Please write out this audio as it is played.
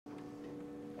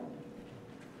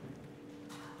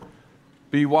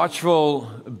Be watchful,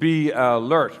 be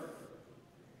alert.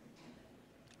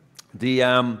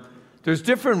 There's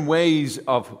different ways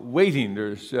of waiting.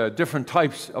 There's different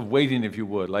types of waiting, if you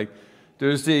would. Like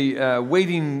there's the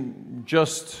waiting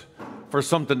just for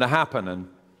something to happen, and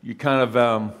you kind of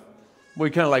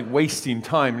like wasting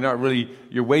time.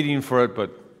 You're waiting for it,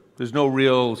 but there's no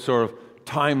real sort of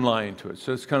timeline to it.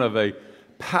 So it's kind of a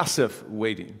passive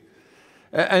waiting.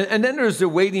 And then there's the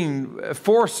waiting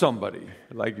for somebody.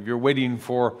 Like if you're waiting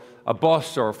for a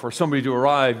bus or for somebody to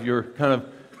arrive, you're kind of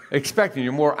expecting,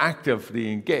 you're more actively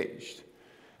engaged.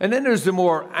 And then there's the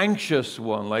more anxious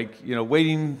one, like,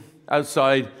 waiting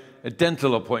outside a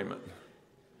dental appointment.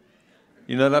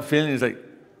 You know that feeling? It's like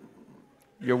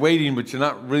you're waiting, but you're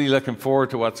not really looking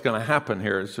forward to what's going to happen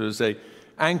here. So there's a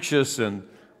anxious and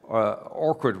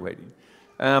awkward waiting.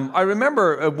 I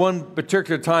remember at one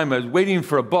particular time I was waiting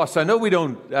for a bus. I know we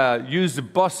don't use the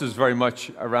buses very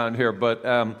much around here, but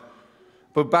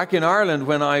back in Ireland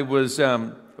when I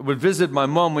would visit my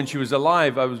mum when she was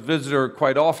alive, I would visit her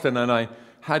quite often, and I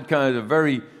had kind of a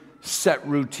very set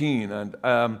routine. And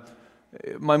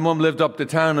my mum lived up the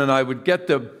town, and I would get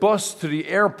the bus to the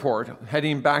airport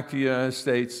heading back to the United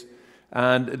States,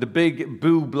 and the big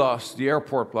blue bus, the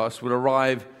airport bus, would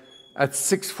arrive at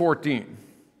 6:14.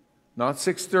 Not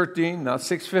 6:13, not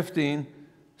 6:15,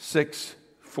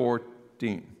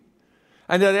 6:14.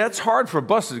 And that's hard for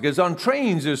buses, because on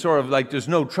trains there's sort of like there's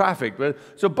no traffic.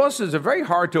 So buses are very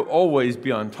hard to always be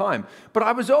on time. But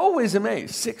I was always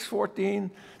amazed.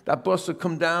 6:14, that bus would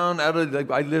come down out of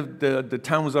the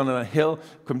town was on a hill,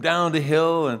 come down the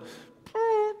hill, and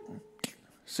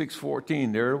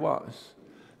 6:14, there it was.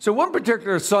 So one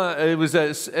particular it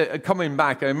was coming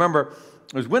back. I remember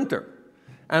it was winter.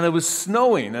 And it was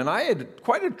snowing, and I had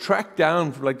quite a trek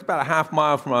down, for like about a half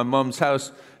mile from my mum's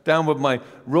house, down with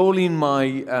rolling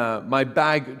my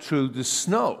bag through the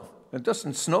snow. It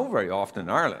doesn't snow very often in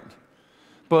Ireland,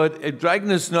 but it dragging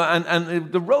the snow, and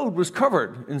the road was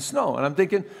covered in snow. And I'm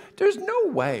thinking, there's no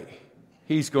way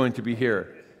he's going to be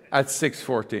here at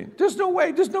 6:14. There's no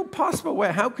way. There's no possible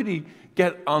way. How could he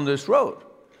get on this road?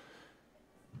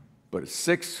 But at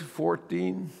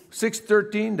 6:14,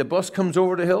 6:13, the bus comes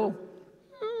over the hill,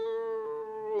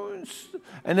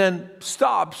 and then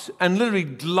stops and literally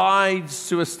glides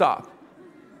to a stop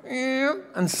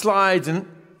and slides in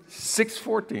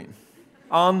 6:14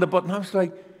 on the button. I was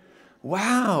like,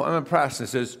 wow. I'm impressed. And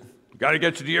it says, you got to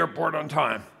get to the airport on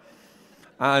time.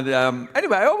 And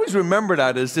anyway, I always remember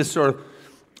that as this sort of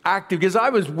active, because I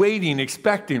was waiting,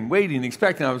 expecting.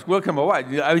 I was looking at my wife.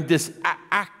 I was just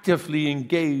actively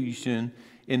engaged in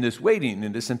this waiting,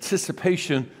 in this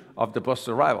anticipation of the bus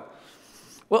arrival.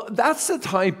 Well, that's the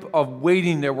type of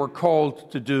waiting that we're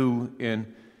called to do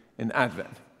in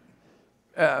Advent.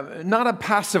 Not a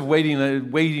passive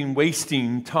waiting,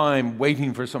 wasting time,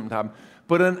 waiting for something to happen,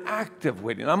 but an active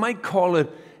waiting. I might call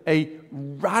it a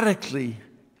radically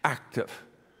active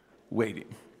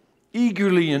waiting,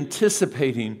 eagerly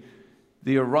anticipating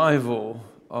the arrival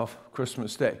of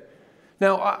Christmas Day.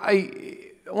 Now, I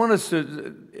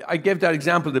gave that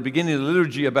example at the beginning of the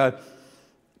liturgy about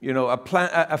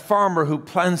a farmer who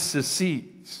plants the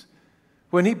seeds.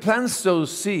 When he plants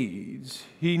those seeds,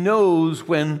 he knows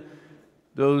when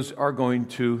those are going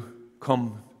to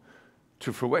come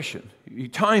to fruition. He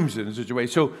times it in such a way.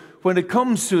 So when it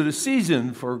comes to the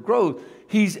season for growth,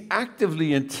 he's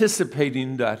actively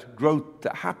anticipating that growth to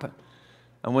happen.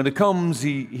 And when it comes,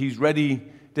 he's ready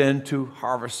then to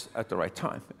harvest at the right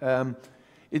time.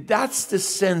 That's the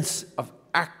sense of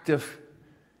active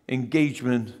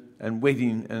engagement and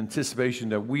waiting and anticipation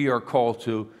that we are called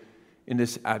to in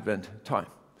this Advent time.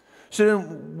 So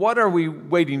then what are we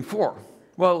waiting for?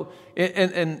 Well,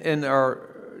 in our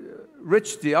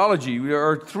rich theology, there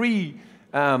are three,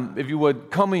 if you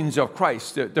would, comings of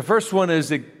Christ. The first one is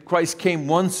that Christ came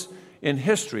once in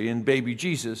history in baby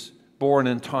Jesus, born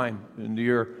in time, in the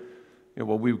year,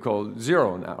 what we would call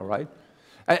zero now, right?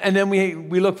 And then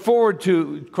we look forward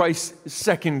to Christ's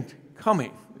second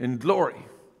coming in glory,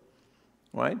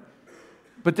 right?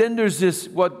 But then there's this,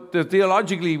 what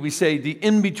theologically we say, the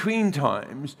in-between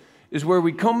times, is where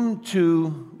we come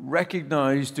to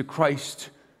recognize the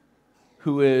Christ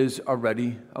who is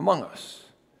already among us,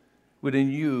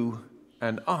 within you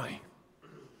and I.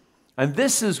 And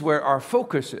this is where our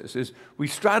focus is we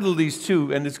straddle these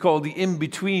two, and it's called the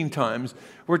in-between times.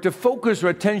 We're to focus our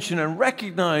attention and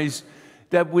recognize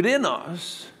that within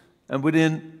us and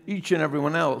within each and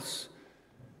everyone else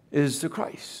is the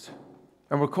Christ.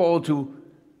 And we're called to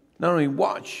not only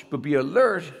watch, but be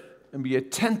alert and be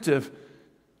attentive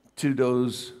to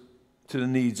the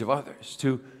needs of others,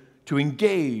 to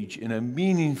engage in a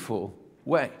meaningful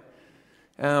way.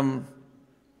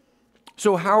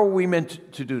 So how are we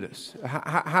meant to do this?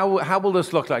 How will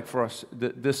this look like for us,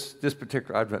 this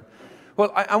particular Advent?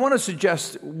 Well, I want to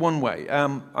suggest one way.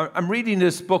 I'm reading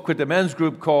this book with the men's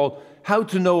group called How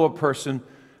to Know a Person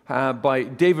by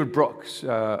David Brooks.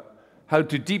 How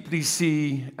to deeply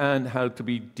see and how to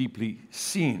be deeply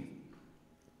seen.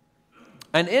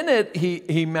 And in it,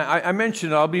 I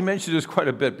mentioned, I'll be mentioning this quite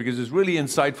a bit because it's really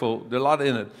insightful. There's a lot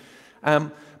in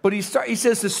it. But he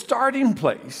says the starting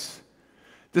place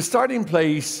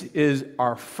is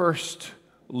our first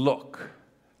look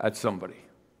at somebody.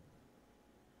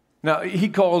 Now, he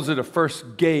calls it a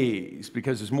first gaze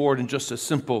because it's more than just a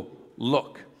simple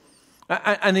look.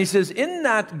 And he says, in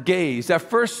that gaze, that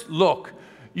first look,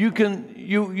 you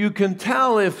can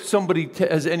tell if somebody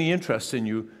has any interest in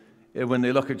you when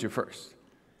they look at you first.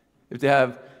 If they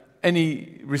have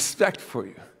any respect for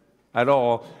you at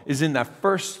all, is in that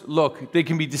first look. They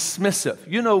can be dismissive.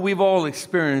 You know, we've all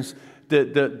experienced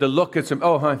the look at some,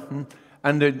 oh, hi,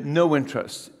 and there's no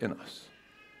interest in us.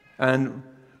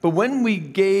 But when we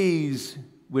gaze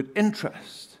with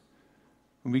interest,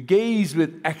 when we gaze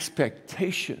with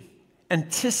expectation,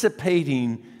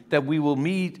 anticipating that we will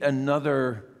meet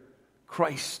another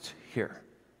Christ here,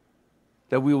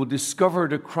 that we will discover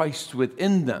the Christ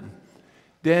within them,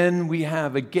 then we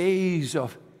have a gaze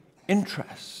of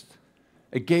interest,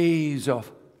 a gaze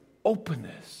of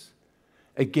openness,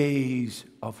 a gaze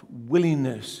of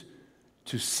willingness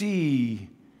to see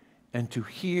and to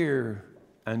hear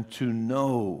and to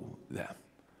know them.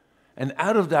 And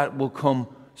out of that will come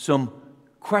some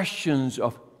questions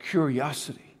of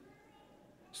curiosity.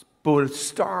 But it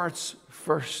starts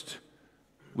first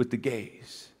with the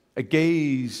gaze, a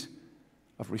gaze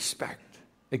of respect,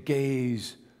 a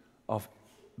gaze of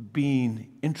being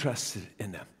interested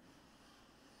in them.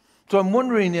 So I'm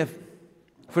wondering if,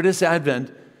 for this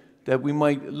Advent, that we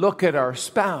might look at our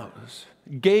spouse,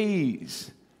 gaze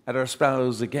at our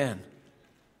spouse again,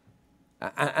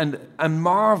 and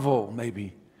marvel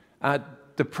maybe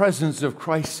at the presence of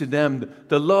Christ in them,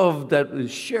 the love that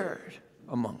is shared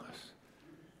among us,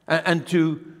 and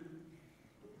to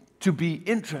be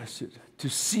interested, to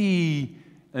see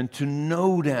and to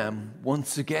know them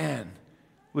once again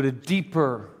with a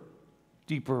deeper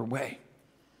way.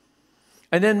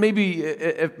 And then maybe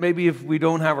if we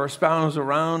don't have our spouse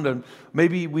around, and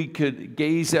maybe we could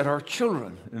gaze at our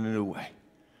children in a new way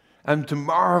and to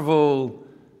marvel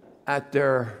at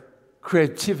their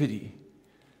creativity,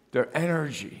 their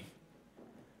energy,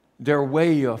 their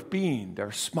way of being,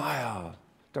 their smile,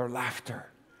 their laughter,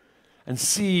 and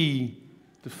see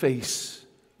the face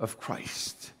of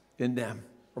Christ in them.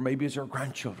 Or maybe it's our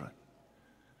grandchildren,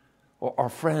 or our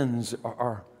friends,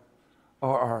 or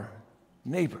our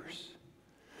neighbors.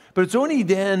 But it's only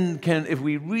then if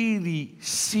we really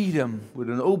see them with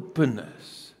an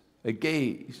openness, a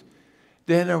gaze,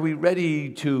 then are we ready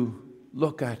to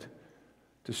look at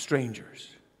the strangers,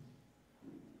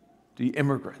 the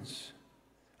immigrants.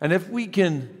 And if we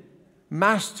can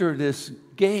master this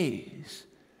gaze,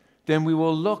 then we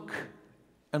will look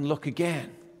and look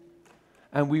again,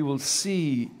 and we will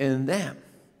see in them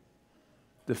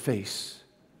the face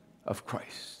of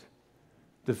Christ,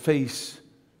 the face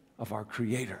of our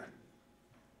Creator.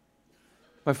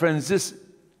 My friends, this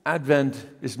Advent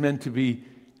is meant to be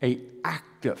an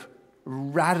active,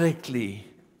 radically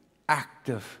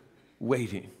active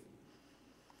waiting,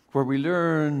 where we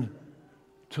learn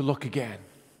to look again,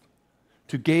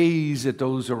 to gaze at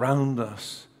those around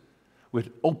us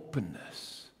with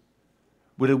openness,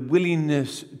 with a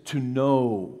willingness to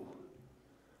know.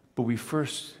 But we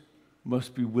first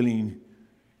must be willing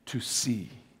to see.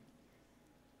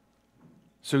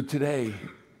 So today,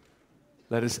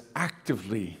 let us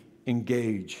actively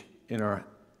engage in our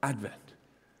Advent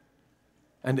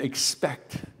and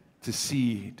expect to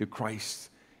see the Christ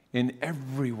in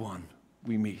everyone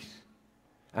we meet,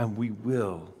 and we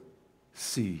will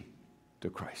see the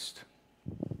Christ.